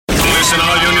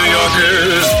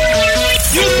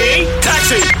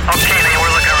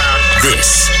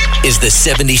is the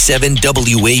 77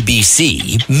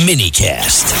 WABC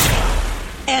minicast.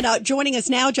 And joining us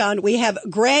now, John, we have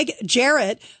Gregg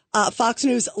Jarrett, Fox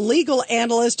News legal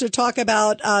analyst, to talk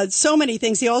about so many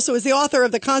things. He also is the author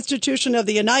of the Constitution of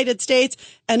the United States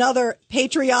and other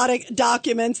patriotic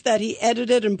documents that he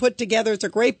edited and put together. It's a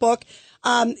great book.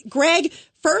 Gregg,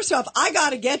 first off, I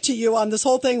got to get to you on this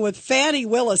whole thing with Fani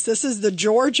Willis. This is the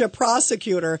Georgia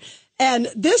prosecutor. And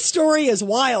this story is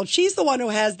wild. She's the one who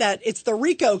has that. It's the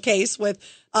RICO case with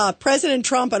President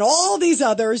Trump and all these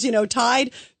others, tied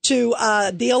to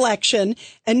the election.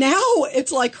 And now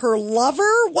it's like her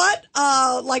lover,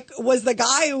 was the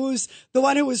guy who's the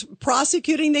one who was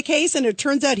prosecuting the case. And it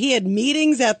turns out he had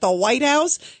meetings at the White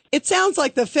House. It sounds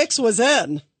like the fix was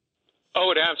in. Oh,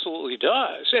 it absolutely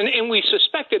does. And we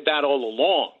suspected that all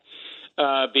along.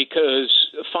 Because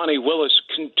Fani Willis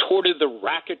contorted the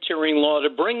racketeering law to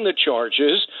bring the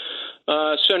charges.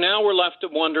 So now we're left to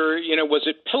wonder, was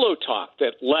it pillow talk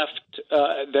that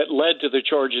led to the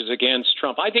charges against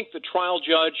Trump? I think the trial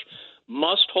judge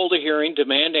must hold a hearing,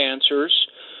 demand answers.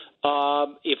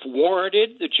 If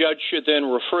warranted, the judge should then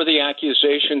refer the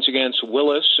accusations against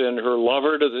Willis and her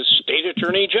lover to the state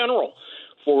attorney general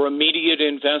for immediate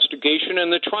investigation.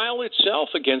 And the trial itself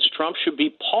against Trump should be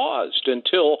paused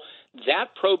until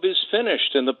that probe is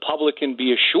finished and the public can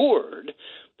be assured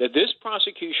that this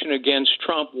prosecution against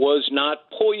Trump was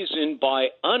not poisoned by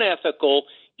unethical,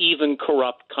 even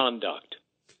corrupt conduct.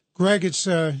 Greg, it's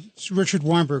Richard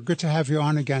Weinberg. Good to have you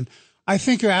on again. I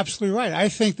think you're absolutely right. I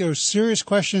think there are serious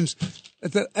questions,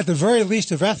 at the very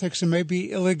least, of ethics and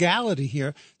maybe illegality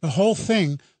here. The whole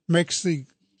thing makes the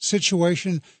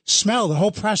situation smell, the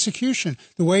whole prosecution,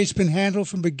 the way it's been handled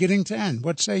from beginning to end.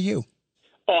 What say you?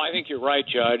 Oh, I think you're right,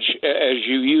 Judge, as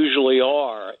you usually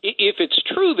are. If it's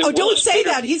true that don't say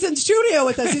that. He's in studio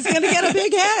with us. He's going to get a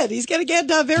big head. He's going to get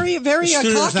very, very the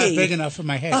studio's cocky. Not big enough for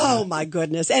my head. Oh, my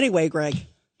goodness. Anyway, Greg.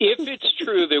 If it's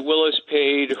true that Willis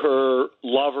paid her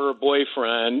lover,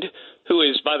 boyfriend, who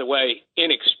is, by the way,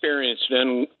 inexperienced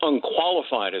and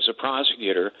unqualified as a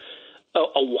prosecutor,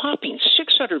 a whopping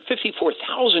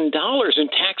 $654,000 in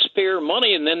taxpayer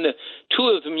money, and then the two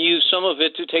of them used some of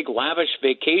it to take lavish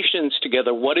vacations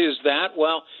together. What is that?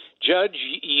 Well, Judge,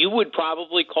 you would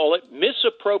probably call it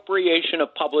misappropriation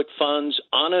of public funds,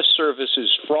 honest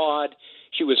services fraud.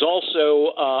 She was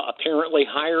also apparently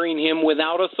hiring him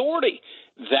without authority.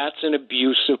 That's an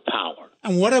abuse of power.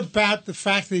 And what about the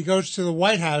fact that he goes to the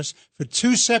White House for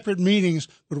two separate meetings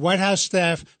with White House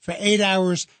staff for 8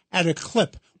 hours at a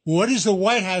clip? What is the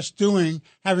White House doing,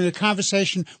 having a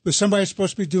conversation with somebody who's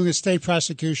supposed to be doing a state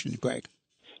prosecution, Greg?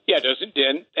 Yeah,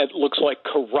 it looks like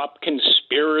corrupt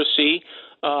conspiracy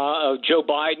of Joe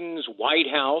Biden's White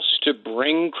House to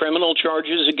bring criminal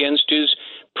charges against his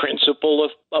principal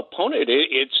opponent.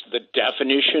 It's the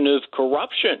definition of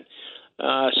corruption.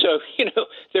 So,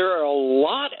 there are a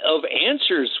lot of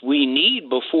answers we need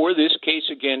before this case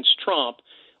against Trump,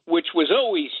 which was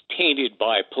always tainted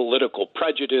by political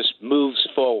prejudice, moves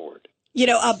forward.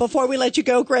 Before we let you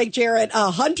go, Gregg Jarrett,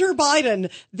 Hunter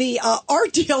Biden, the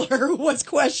art dealer who was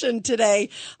questioned today,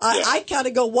 I kind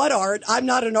of go, what art? I'm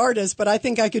not an artist, but I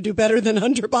think I could do better than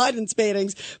Hunter Biden's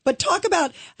paintings. But talk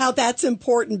about how that's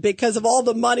important because of all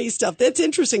the money stuff. That's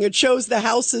interesting. It shows the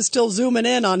House is still zooming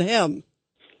in on him.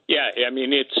 Yeah, I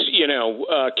mean, it's,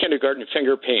 kindergarten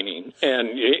finger painting, and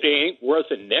it ain't worth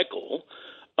a nickel.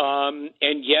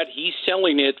 And yet he's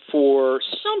selling it for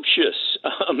sumptuous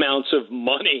amounts of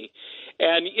money.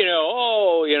 And,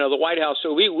 the White House.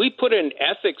 So we put an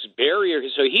ethics barrier.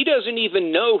 So he doesn't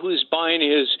even know who's buying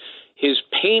his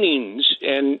paintings.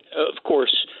 And, of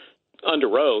course,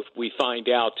 under oath, we find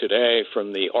out today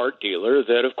from the art dealer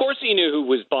that, of course, he knew who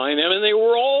was buying them. And they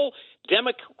were all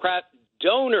Democrat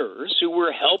donors who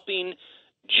were helping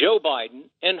Joe Biden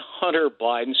and Hunter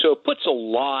Biden. So it puts a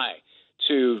lie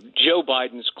to Joe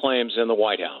Biden's claims in the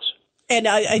White House. And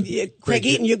Craig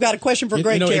Eaton, you've got a question for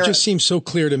Gregg Jarrett. It just seems so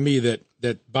clear to me that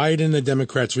Biden and the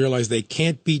Democrats realize they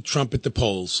can't beat Trump at the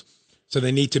polls. So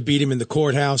they need to beat him in the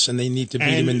courthouse and they need to beat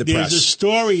him in the press. There's a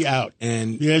story out.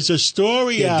 And there's a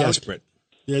story out. They're desperate.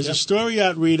 There's a story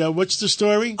out, Rita. What's the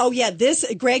story? Oh, yeah.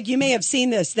 Greg, you may have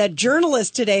seen this, that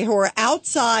journalists today who are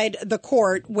outside the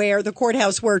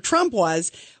courthouse where Trump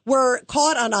was, were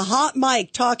caught on a hot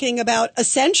mic talking about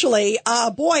essentially,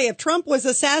 if Trump was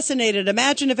assassinated,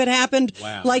 imagine if it happened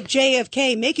like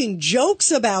JFK, making jokes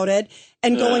about it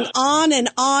and going on and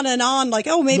on and on, like,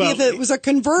 maybe if it was a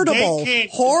convertible,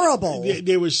 horrible.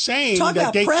 They were saying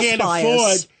that they can't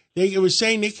afford. They were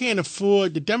saying they can't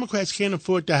afford, the Democrats can't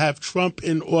afford to have Trump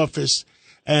in office.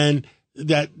 And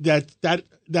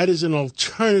that is an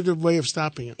alternative way of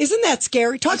stopping it. Isn't that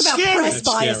scary? Talk about press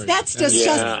bias. Scary. That's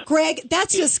disgusting. Yeah. Greg,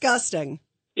 that's disgusting.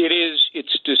 It is.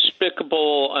 It's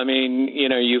despicable. I mean,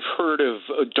 you've heard of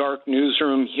dark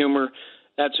newsroom humor.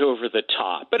 That's over the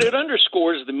top. But it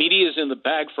underscores the media is in the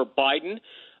bag for Biden.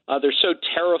 They're so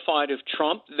terrified of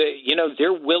Trump that,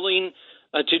 they're willing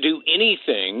to do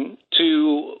anything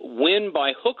to win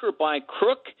by hook or by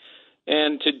crook.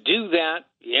 And to do that,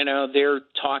 they're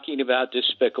talking about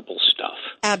despicable stuff.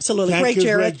 Absolutely. Thank Gregg you,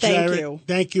 Jarrett, Gregg thank Jarrett. you.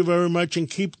 Thank you very much, and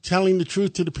keep telling the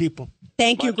truth to the people.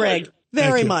 Thank you, Greg,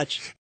 very much.